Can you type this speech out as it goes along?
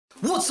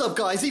What's up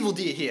guys,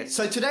 Evildea here.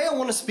 So today I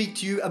want to speak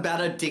to you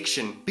about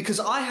addiction because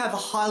I have a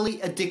highly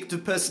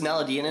addictive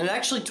personality and it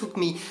actually took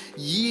me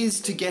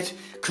years to get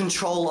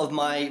control of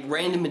my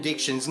random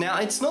addictions. Now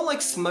it's not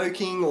like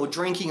smoking or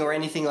drinking or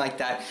anything like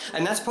that,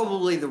 and that's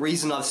probably the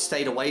reason I've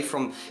stayed away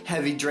from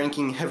heavy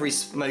drinking, heavy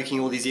smoking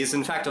all these years.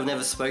 In fact, I've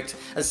never smoked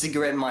a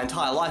cigarette in my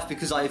entire life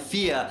because I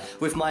fear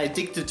with my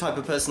addictive type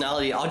of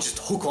personality I'd just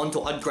hook onto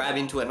it, I'd grab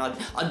into it and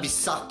I'd be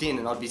sucked in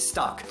and I'd be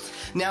stuck.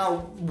 Now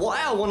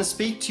why I want to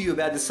speak to you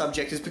about this subject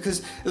is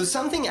because it was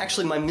something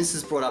actually my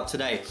missus brought up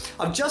today.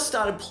 I've just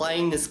started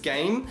playing this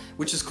game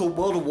which is called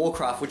World of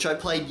Warcraft, which I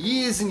played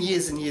years and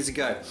years and years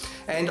ago,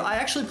 and I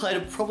actually played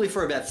it probably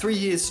for about 3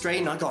 years straight,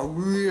 and I got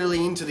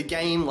really into the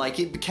game. Like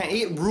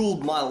it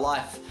ruled my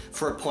life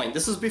for a point.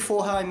 This was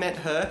before how I met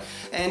her,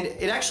 and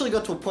it actually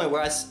got to a point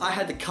where I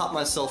had to cut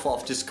myself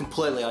off just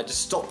completely. I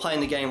just stopped playing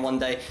the game one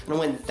day and I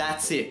went,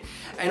 that's it.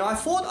 And I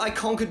thought I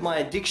conquered my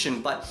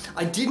addiction, but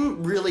I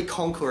didn't really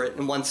conquer it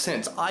in one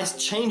sense. I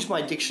changed my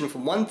addiction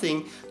from one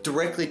thing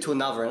directly to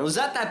another, and it was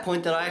at that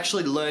point that I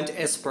actually learned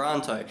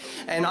Esperanto,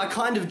 and I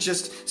kind of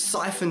just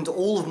siphoned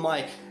all of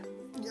my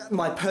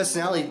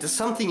personality to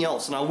something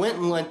else, and I went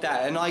and learnt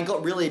that, and I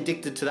got really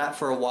addicted to that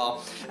for a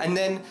while, and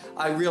then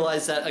I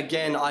realized that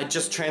again I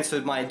just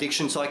transferred my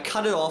addiction, so I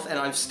cut it off and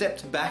I've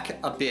stepped back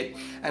a bit,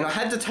 and I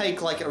had to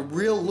take like a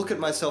real look at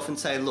myself and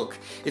say, look,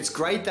 it's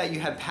great that you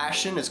have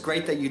passion, it's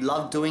great that you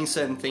love doing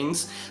certain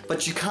things,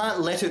 but you can't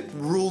let it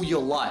rule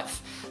your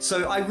life.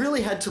 So I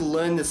really had to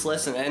learn this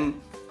lesson, and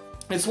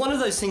it's one of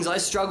those things I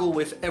struggle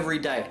with every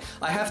day.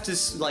 I have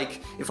to,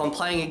 like, if I'm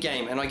playing a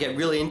game and I get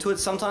really into it,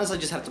 sometimes I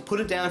just have to put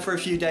it down for a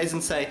few days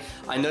and say,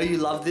 I know you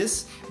love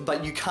this,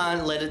 but you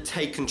can't let it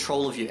take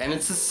control of you. And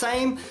it's the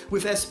same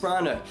with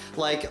Esperanto.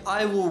 Like,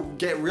 I will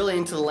get really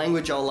into the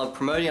language, I love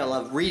promoting, I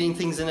love reading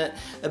things in it,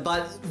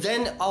 but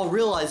then I'll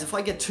realize if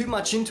I get too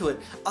much into it,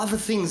 other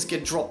things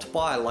get dropped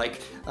by,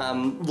 like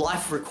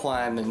life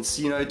requirements,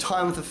 you know,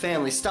 time with the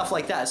family, stuff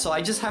like that. So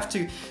I just have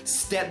to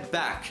step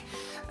back.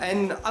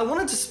 And I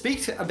wanted to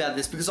speak about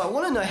this because I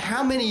want to know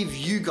how many of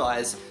you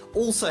guys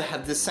also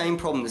have the same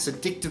problem, this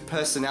addictive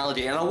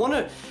personality, and I want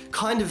to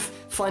kind of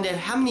find out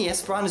how many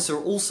Esperantists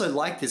are also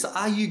like this.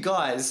 Are you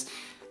guys,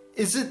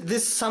 is it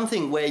this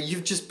something where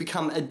you've just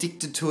become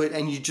addicted to it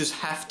and you just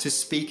have to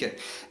speak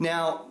it?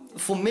 Now,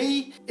 for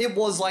me, it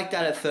was like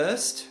that at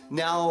first.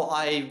 Now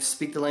I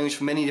speak the language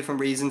for many different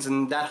reasons,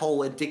 and that whole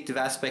addictive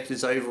aspect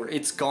is over,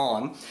 it's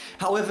gone.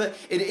 However,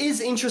 it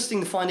is interesting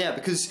to find out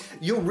because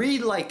you'll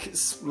read, like,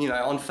 you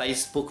know, on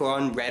Facebook or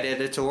on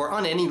Reddit or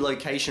on any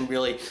location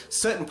really,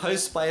 certain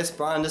posts by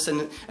Esperantists,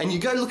 and you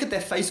go look at their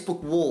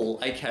Facebook wall,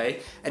 okay,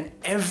 and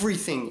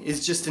everything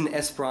is just in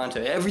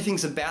Esperanto.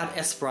 Everything's about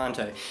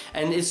Esperanto,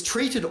 and it's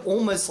treated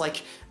almost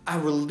like a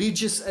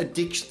religious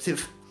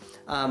addictive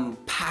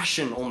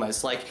passion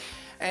almost, like,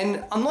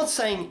 and I'm not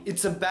saying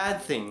it's a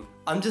bad thing.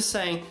 I'm just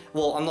saying,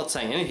 well, I'm not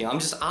saying anything. I'm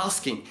just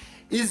asking,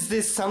 is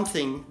this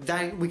something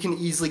that we can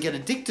easily get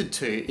addicted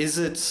to? Is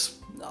it,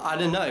 I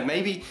don't know,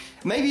 maybe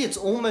it's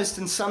almost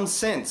in some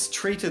sense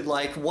treated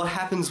like what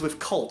happens with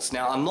cults.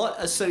 Now, I'm not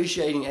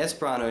associating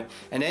Esperanto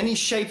in any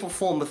shape or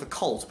form with a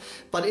cult,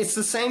 but it's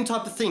the same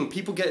type of thing.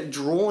 People get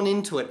drawn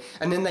into it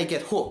and then they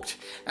get hooked.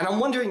 And I'm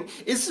wondering,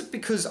 is it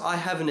because I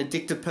have an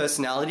addictive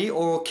personality,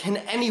 or can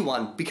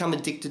anyone become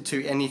addicted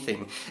to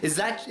anything? Is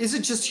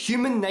it just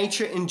human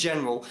nature in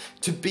general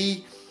to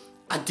be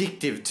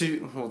addictive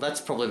to, well, that's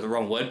probably the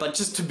wrong word, but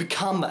just to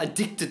become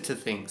addicted to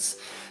things?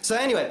 So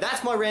anyway,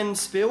 that's my random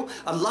spiel.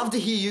 I'd love to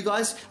hear you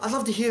guys. I'd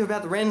love to hear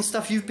about the random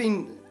stuff you've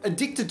been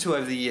addicted to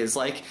over the years.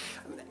 Like,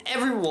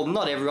 well,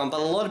 not everyone, but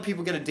a lot of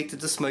people get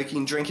addicted to smoking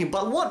and drinking.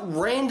 But what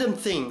random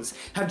things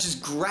have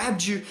just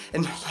grabbed you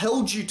and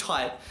held you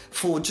tight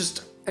for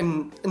just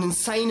an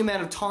insane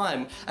amount of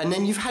time, and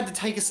then you've had to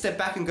take a step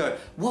back and go,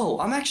 whoa,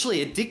 I'm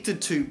actually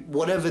addicted to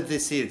whatever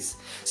this is?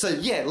 So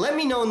yeah, let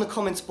me know in the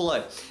comments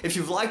below. If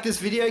you've liked this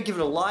video, give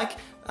it a like,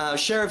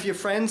 share it with your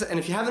friends, and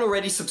if you haven't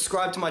already,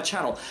 subscribe to my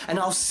channel, and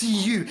I'll see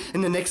you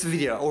in the next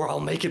video, or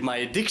I'll make it my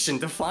addiction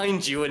to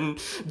find you and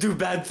do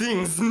bad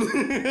things.